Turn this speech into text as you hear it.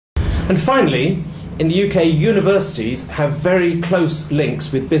And finally, in the UK, universities have very close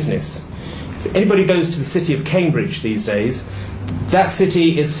links with business. If anybody goes to the city of Cambridge these days, that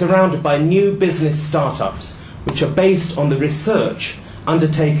city is surrounded by new business startups which are based on the research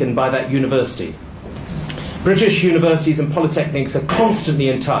undertaken by that university. British universities and polytechnics are constantly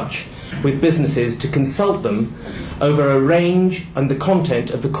in touch with businesses to consult them over a range and the content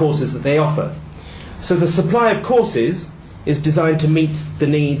of the courses that they offer. So the supply of courses is designed to meet the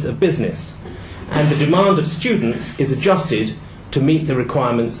needs of business, and the demand of students is adjusted to meet the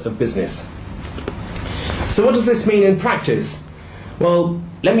requirements of business. So what does this mean in practice? Well,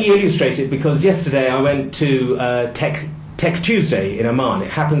 let me illustrate it, because yesterday I went to Tech Tuesday in Amman.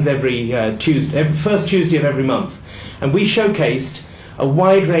 It happens every first Tuesday of every month. And we showcased a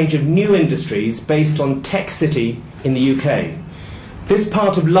wide range of new industries based on Tech City in the UK. This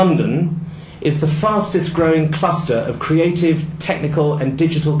part of London is the fastest growing cluster of creative, technical and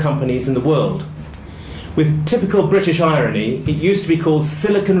digital companies in the world. With typical British irony, it used to be called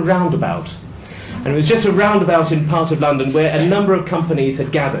Silicon Roundabout. And it was just a roundabout in part of London where a number of companies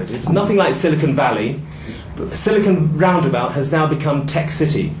had gathered. It was nothing like Silicon Valley, but Silicon Roundabout has now become Tech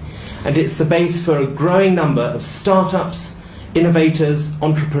City. And it's the base for a growing number of startups, innovators,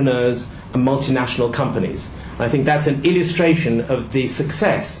 entrepreneurs and multinational companies. And I think that's an illustration of the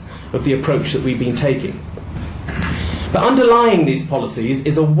success of the approach that we've been taking. But underlying these policies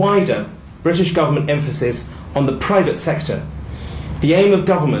is a wider British government emphasis on the private sector. The aim of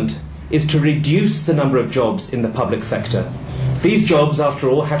government is to reduce the number of jobs in the public sector. These jobs, after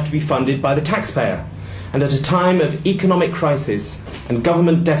all, have to be funded by the taxpayer. And at a time of economic crisis and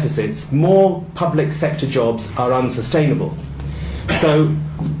government deficits, more public sector jobs are unsustainable. So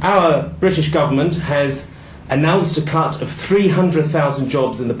our British government has announced a cut of 300,000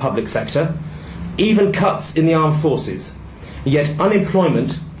 jobs in the public sector, even cuts in the armed forces. Yet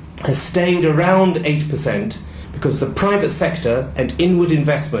unemployment has stayed around 8% because the private sector and inward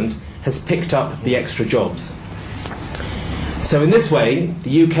investment has picked up the extra jobs. So in this way,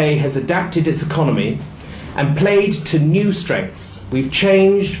 the UK has adapted its economy and played to new strengths. We've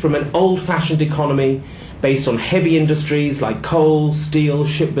changed from an old-fashioned economy based on heavy industries like coal, steel,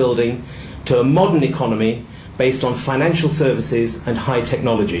 shipbuilding, to a modern economy based on financial services and high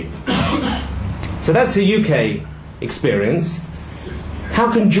technology. So that's the UK experience.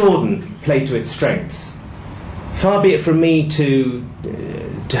 How can Jordan play to its strengths? Far be it from me to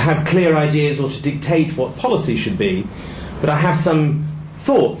have clear ideas or to dictate what policy should be, but I have some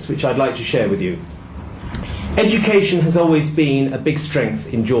thoughts which I'd like to share with you. Education has always been a big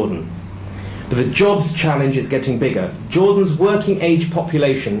strength in Jordan, but the jobs challenge is getting bigger. Jordan's working age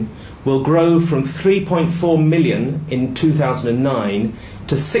population will grow from 3.4 million in 2009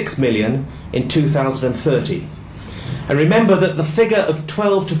 to 6 million in 2030. And remember that the figure of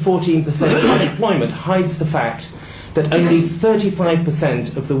 12 to 14% unemployment hides the fact that only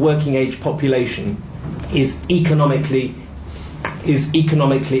 35% of the working age population is economically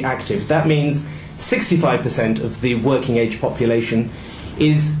active. That means 65% of the working age population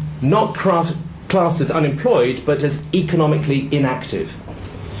is not classed as unemployed, but as economically inactive.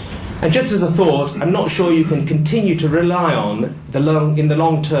 And just as a thought, I'm not sure you can continue to rely on, in the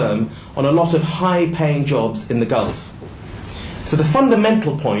long term, on a lot of high-paying jobs in the Gulf. So the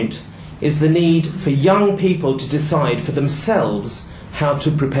fundamental point is the need for young people to decide for themselves how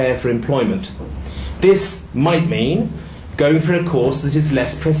to prepare for employment. This might mean going for a course that is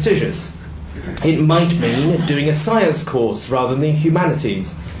less prestigious. It might mean doing a science course rather than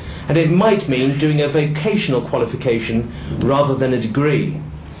humanities. And it might mean doing a vocational qualification rather than a degree.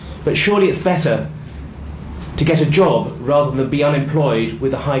 But surely it's better to get a job rather than be unemployed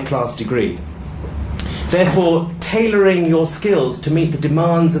with a high-class degree. Therefore, tailoring your skills to meet the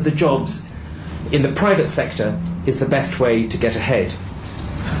demands of the jobs in the private sector is the best way to get ahead.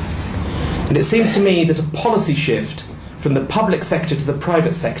 And it seems to me that a policy shift from the public sector to the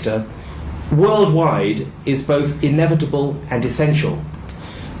private sector worldwide is both inevitable and essential.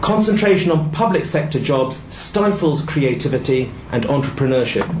 Concentration on public sector jobs stifles creativity and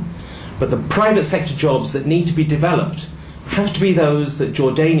entrepreneurship, but the private sector jobs that need to be developed have to be those that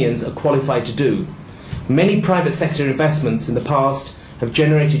Jordanians are qualified to do. Many private sector investments in the past have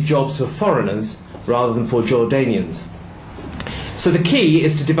generated jobs for foreigners rather than for Jordanians. So the key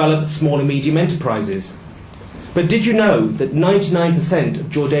is to develop small and medium enterprises. But did you know that 99% of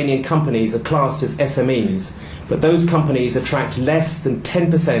Jordanian companies are classed as SMEs, but those companies attract less than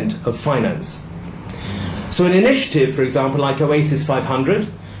 10% of finance? So an initiative, for example, like Oasis 500,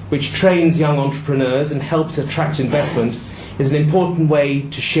 which trains young entrepreneurs and helps attract investment, is an important way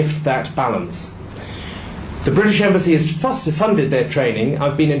to shift that balance. The British Embassy has funded their training.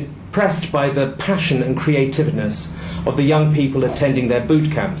 I've been in impressed by the passion and creativeness of the young people attending their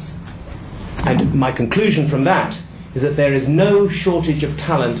boot camps. And my conclusion from that is that there is no shortage of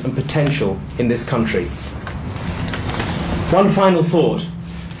talent and potential in this country. One final thought.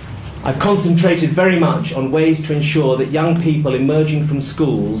 I've concentrated very much on ways to ensure that young people emerging from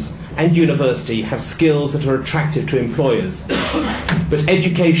schools and university have skills that are attractive to employers. But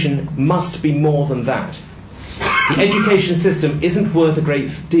education must be more than that. The education system isn't worth a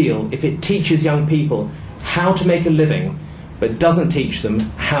great deal if it teaches young people how to make a living, but doesn't teach them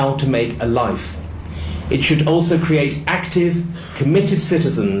how to make a life. It should also create active, committed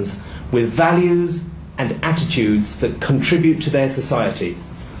citizens with values and attitudes that contribute to their society.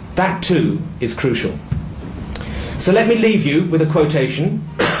 That too is crucial. So let me leave you with a quotation.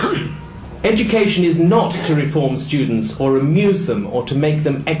 Education is not to reform students or amuse them or to make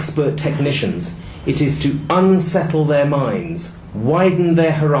them expert technicians. It is to unsettle their minds, widen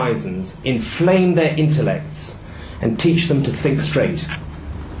their horizons, inflame their intellects, and teach them to think straight.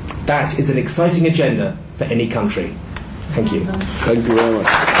 That is an exciting agenda for any country. Thank you. Thank you very much.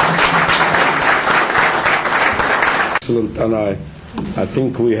 Excellent, and I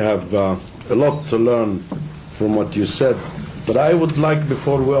think we have a lot to learn from what you said. But I would like,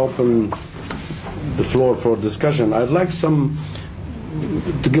 before we open the floor for discussion, I'd like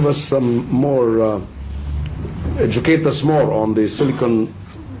to give us some more, educate us more on the Silicon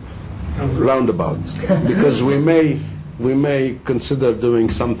roundabout, because we may consider doing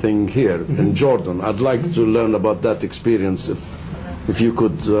something here in Jordan. I'd like to learn about that experience, if you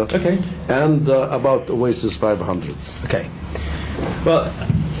could, okay. And about Oasis 500. Okay. Well,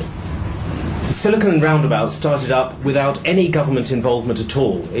 Silicon Roundabout started up without any government involvement at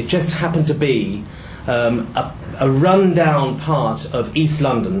all. It just happened to be a run-down part of East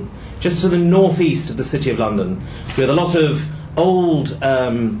London, just to the northeast of the City of London, with a lot of old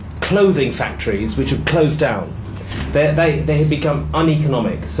clothing factories which had closed down. They had become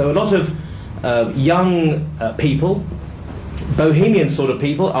uneconomic. So a lot of young people, bohemian sort of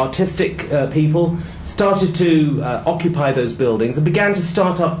people, artistic people, started to occupy those buildings and began to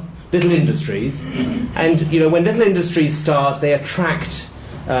start up little industries. And you know, when little industries start, they attract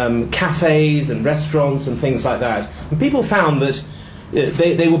cafes and restaurants and things like that. And people found that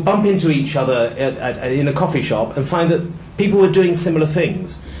they would bump into each other in a coffee shop and find that people were doing similar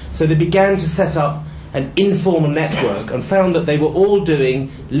things. So they began to set up an informal network and found that they were all doing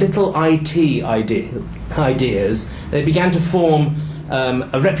little IT ideas. They began to form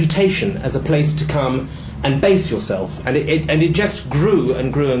a reputation as a place to come and base yourself, and it just grew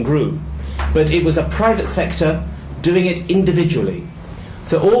and grew and grew. But it was a private sector doing it individually.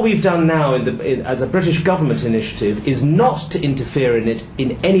 So all we've done now as a British government initiative is not to interfere in it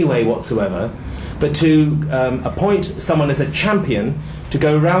in any way whatsoever, but to appoint someone as a champion to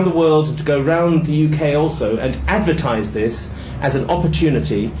go around the world and to go around the UK also and advertise this as an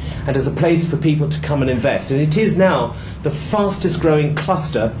opportunity and as a place for people to come and invest. And it is now the fastest growing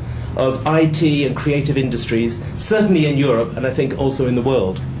cluster of IT and creative industries, certainly in Europe and I think also in the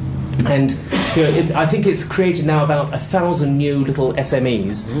world. And you know, I think it's created now about 1,000 new little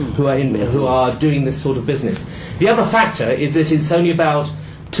SMEs who are doing this sort of business. The other factor is that it's only about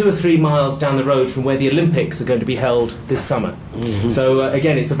 2 or 3 miles down the road from where the Olympics are going to be held this summer. So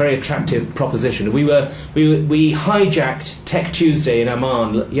again, it's a very attractive proposition. We hijacked Tech Tuesday in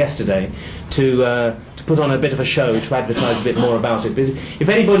Amman yesterday to put on a bit of a show to advertise a bit more about it. But if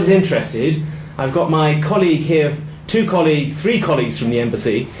anybody's interested, I've got my colleague here, 3 colleagues from the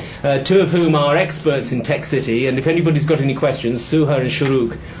embassy, 2 of whom are experts in Tech City, and if anybody's got any questions, Suha and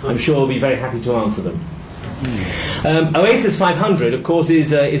Shuruk, I'm sure will be very happy to answer them. Oasis 500, of course,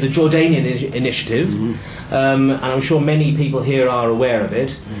 is a Jordanian initiative, and I'm sure many people here are aware of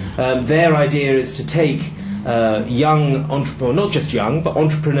it. Their idea is to take young entrepreneurs, not just young, but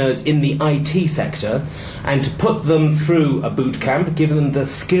entrepreneurs in the IT sector, and to put them through a boot camp, give them the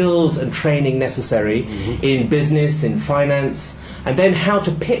skills and training necessary in business, in finance, and then how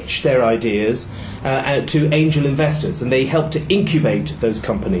to pitch their ideas to angel investors. And they help to incubate those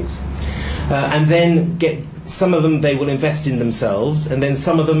companies. And then some of them they will invest in themselves, and then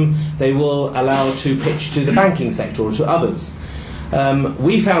some of them they will allow to pitch to the banking sector or to others.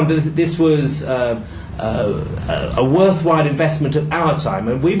 We found that this was a worthwhile investment of our time,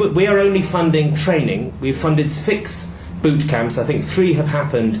 and we are only funding training. We've funded 6 boot camps. I think 3 have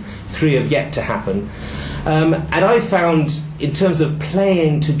happened, 3 have yet to happen. And I found, in terms of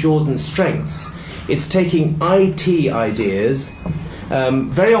playing to Jordan's strengths, it's taking IT ideas,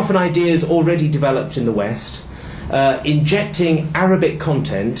 very often ideas already developed in the West, injecting Arabic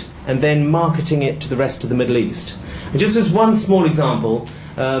content and then marketing it to the rest of the Middle East. And just as one small example,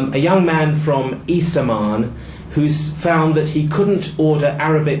 a young man from East Amman who's found that he couldn't order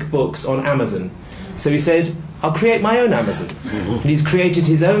Arabic books on Amazon. So he said, I'll create my own Amazon. And he's created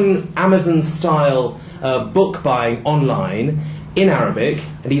his own Amazon-style book buying online in Arabic,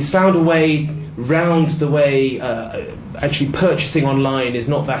 and he's found a way round the way actually purchasing online is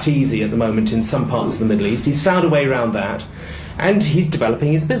not that easy at the moment in some parts of the Middle East. He's found a way around that, and he's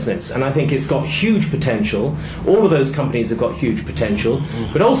developing his business, and I think it's got huge potential. All of those companies have got huge potential,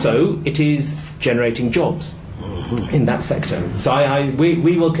 but also it is generating jobs in that sector. So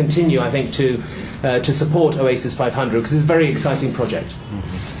we will continue, I think, to support Oasis 500 because it's a very exciting project.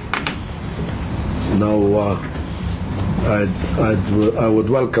 Now, I would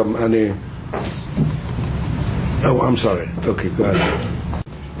welcome any. Oh, I'm sorry. Okay, go ahead.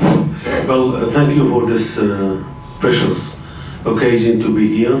 Well, thank you for this precious occasion to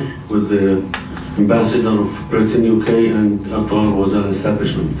be here with the Ambassador of Britain, UK, and Abu-Ghazaleh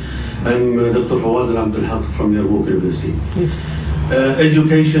establishment. I'm Dr. Fawaz Abdul Haq from Yarmouk University.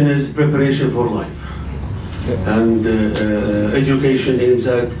 Education is preparation for life, and education aims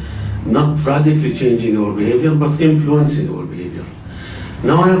at not radically changing our behavior, but influencing our behavior.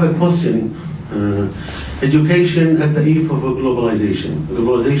 Now I have a question. Education at the eve of a globalization.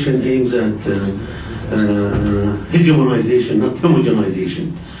 Globalization aims at hegemonization, not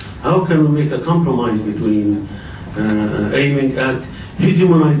homogenization. How can we make a compromise between aiming at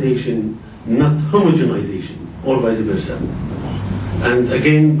hegemonization, not homogenization, or vice versa? And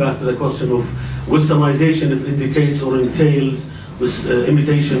again, back to the question of westernization, if it indicates or entails with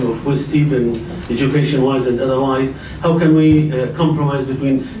imitation of West, even education-wise and otherwise, how can we compromise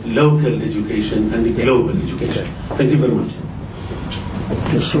between local education and global education? Thank you very much.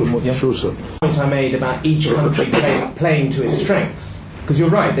 Sure, sir. The point I made about each country playing to its strengths, because you're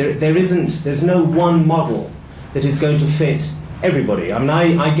right, there's no one model that is going to fit everybody. I mean,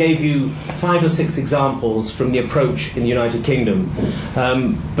 I gave you 5 or 6 examples from the approach in the United Kingdom,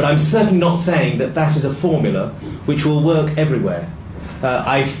 but I'm certainly not saying that that is a formula which will work everywhere.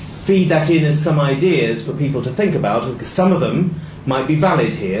 I feed that in as some ideas for people to think about, because some of them might be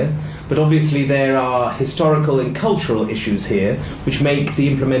valid here, but obviously there are historical and cultural issues here which make the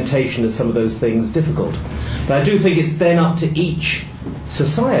implementation of some of those things difficult. But I do think it's then up to each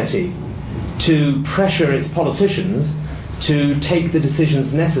society to pressure its politicians to take the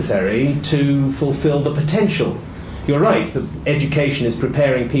decisions necessary to fulfill the potential. You're right, that education is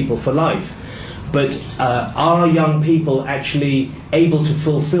preparing people for life, but are young people actually able to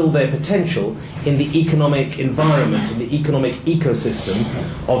fulfill their potential in the economic environment, in the economic ecosystem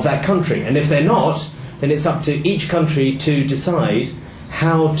of that country? And if they're not, then it's up to each country to decide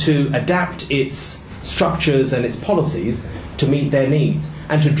how to adapt its structures and its policies to meet their needs,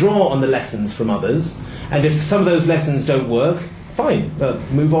 and to draw on the lessons from others. And if some of those lessons don't work, fine,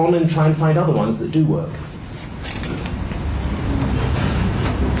 move on and try and find other ones that do work.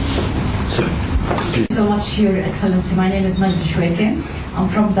 Thank you so much, Your Excellency. My name is Majd Shweke. I'm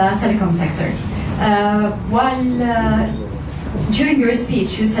from the telecom sector. During your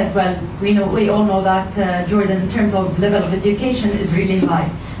speech, you said, well, we all know that Jordan, in terms of level of education, is really high.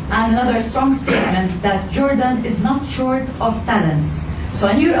 And another strong statement that Jordan is not short of talents. So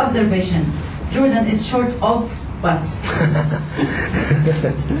in your observation, Jordan is short of what?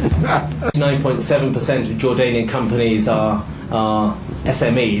 9.7% of Jordanian companies are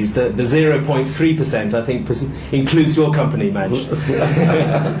SMEs. The 0.3%, I think, includes your company, Majd.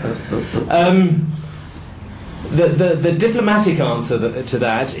 The diplomatic answer to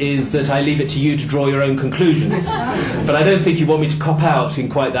that is that I leave it to you to draw your own conclusions. But I don't think you want me to cop out in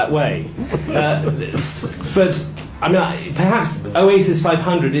quite that way. But I mean, perhaps Oasis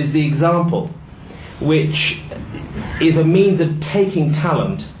 500 is the example which is a means of taking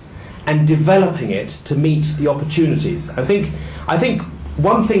talent and developing it to meet the opportunities. I think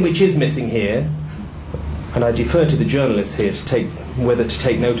one thing which is missing here, and I defer to the journalists here to whether to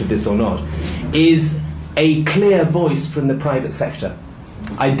take note of this or not, is a clear voice from the private sector.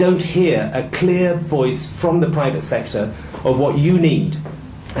 I don't hear a clear voice from the private sector of what you need,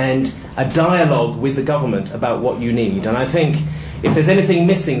 and a dialogue with the government about what you need. And I think if there's anything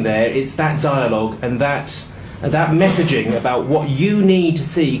missing there, it's that dialogue and that messaging about what you need to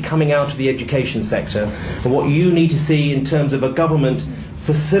see coming out of the education sector, and what you need to see in terms of a government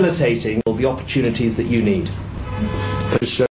facilitating all the opportunities that you need.